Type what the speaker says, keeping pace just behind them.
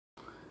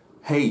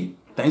Hey,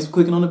 thanks for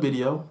clicking on the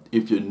video.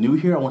 If you're new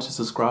here, I want you to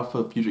subscribe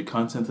for future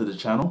content to the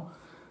channel.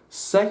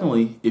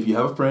 Secondly, if you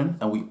have a friend,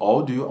 and we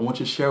all do, I want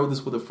you to share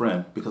this with a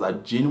friend because I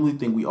genuinely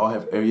think we all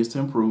have areas to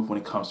improve when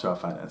it comes to our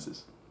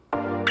finances.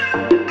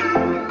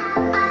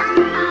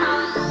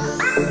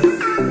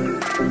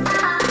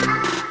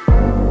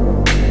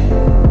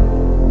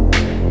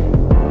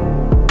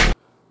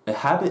 A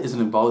habit is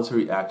an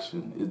involuntary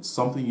action. It's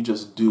something you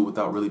just do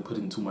without really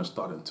putting too much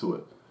thought into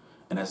it.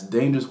 And that's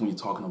dangerous when you're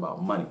talking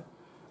about money.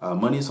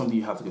 Money is something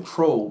you have to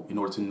control in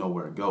order to know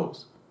where it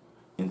goes.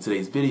 In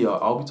today's video,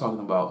 I'll be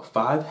talking about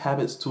 5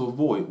 habits to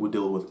avoid when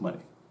dealing with money.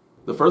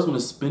 The first one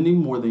is spending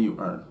more than you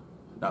earn.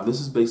 Now, this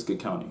is basic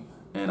accounting,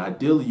 and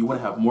ideally you want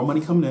to have more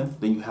money coming in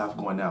than you have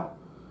going out.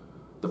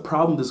 The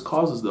problem this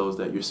causes, though, is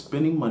that you're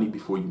spending money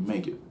before you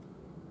make it,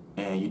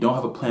 and you don't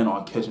have a plan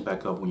on catching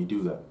back up when you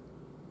do that.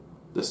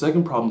 The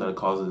second problem that it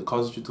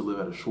causes you to live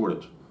at a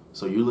shortage.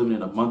 So you're living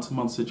in a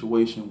month-to-month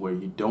situation where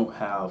you don't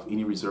have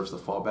any reserves to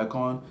fall back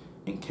on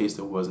in case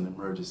there was an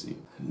emergency.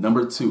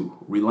 Number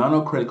 2, relying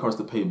on credit cards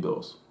to pay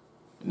bills.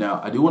 Now,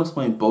 I do want to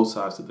explain both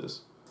sides to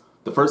this.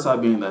 The first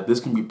side being that this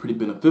can be pretty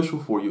beneficial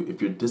for you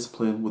if you're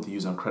disciplined with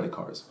using credit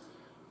cards.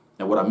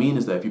 And what I mean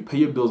is that if you pay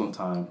your bills on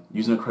time,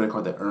 using a credit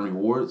card that earns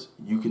rewards,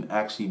 you can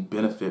actually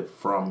benefit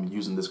from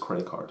using this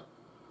credit card.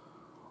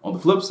 On the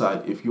flip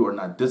side, if you are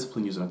not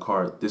disciplined using a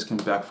card, this can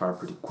backfire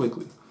pretty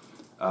quickly.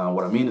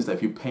 What I mean is that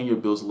if you're paying your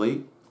bills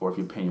late, or if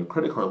you're paying your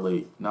credit card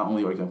late, not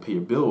only are you going to pay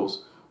your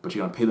bills, but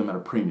you're going to pay them at a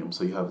premium.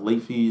 So you have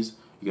late fees,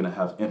 you're going to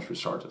have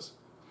interest charges.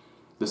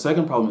 The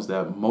second problem is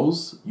that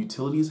most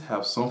utilities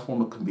have some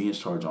form of convenience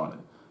charge on it.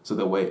 So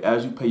that way,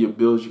 as you pay your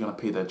bills, you're going to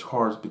pay that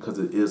charge because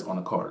it is on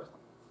a card.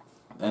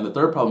 And the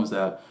third problem is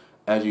that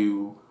as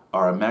you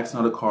are maxing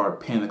out a card,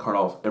 paying the card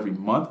off every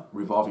month,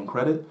 revolving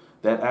credit,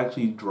 that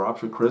actually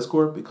drops your credit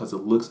score because it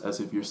looks as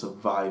if you're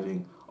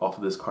surviving off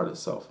of this card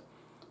itself.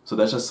 So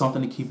that's just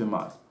something to keep in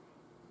mind.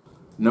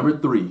 Number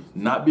 3,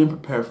 not being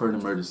prepared for an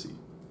emergency.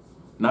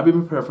 Not being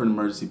prepared for an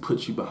emergency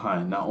puts you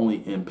behind not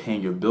only in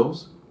paying your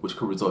bills, which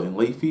could result in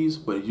late fees,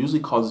 but it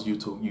usually causes you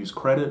to use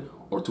credit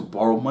or to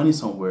borrow money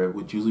somewhere,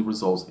 which usually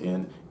results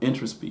in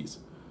interest fees.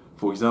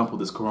 For example,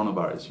 this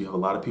coronavirus, you have a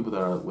lot of people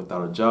that are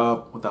without a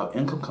job, without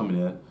income coming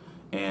in,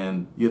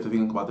 and you have to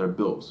think about their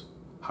bills.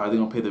 How are they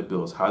going to pay their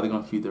bills? How are they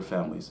going to feed their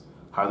families?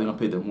 How are they going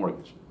to pay their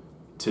mortgage?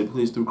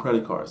 Typically it's through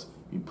credit cards.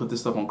 You put this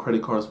stuff on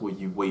credit cards where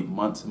you wait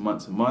months and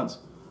months and months.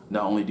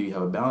 Not only do you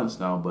have a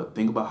balance now, but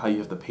think about how you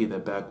have to pay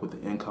that back with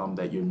the income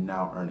that you're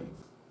now earning.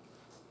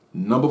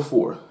 Number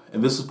 4,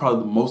 and this is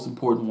probably the most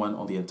important one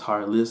on the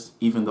entire list,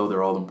 even though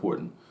they're all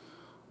important,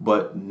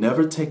 but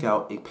never take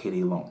out a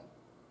payday loan.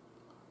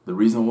 The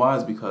reason why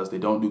is because they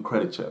don't do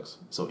credit checks.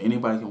 So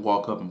anybody can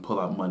walk up and pull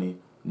out money,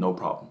 no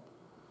problem.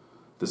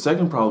 The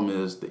second problem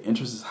is the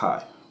interest is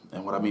high.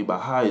 And what I mean by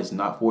high is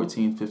not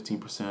 14,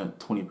 15%,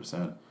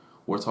 20%.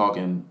 We're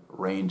talking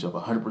range of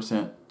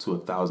 100% to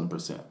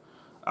 1,000%.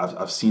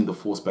 I've seen the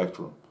full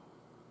spectrum.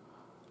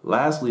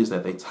 Lastly is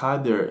that they tie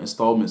their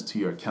installments to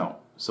your account.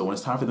 So when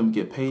it's time for them to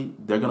get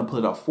paid, they're going to put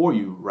it out for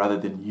you rather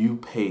than you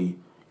pay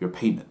your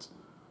payments.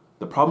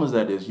 The problem is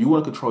that you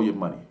want to control your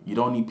money. You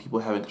don't need people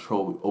having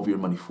control over your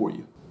money for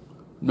you.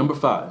 Number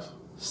 5,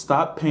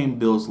 stop paying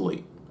bills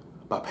late.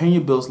 By paying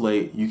your bills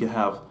late, you can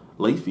have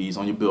late fees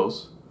on your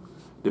bills.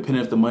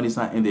 Depending if the money's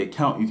not in the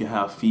account, you can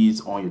have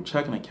fees on your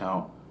checking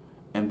account.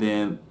 And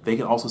then they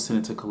can also send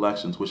it to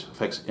collections, which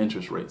affects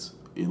interest rates.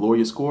 You lower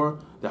your score,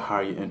 the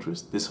higher your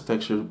interest. This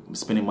affects your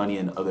spending money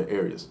in other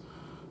areas.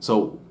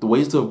 So the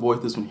ways to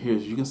avoid this one here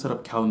is you can set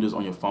up calendars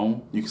on your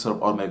phone. You can set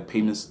up automatic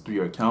payments through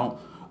your account.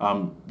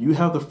 You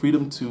have the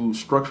freedom to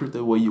structure it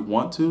the way you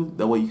want to.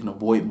 That way you can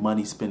avoid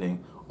money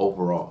spending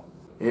overall.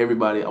 Hey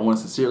everybody, I want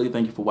to sincerely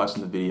thank you for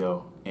watching the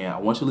video. And I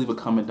want you to leave a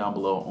comment down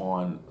below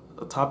on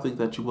a topic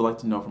that you would like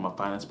to know from a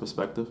finance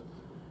perspective.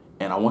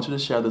 And I want you to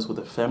share this with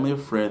a family or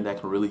friend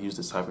that can really use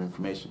this type of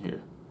information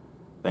here.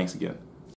 Thanks again.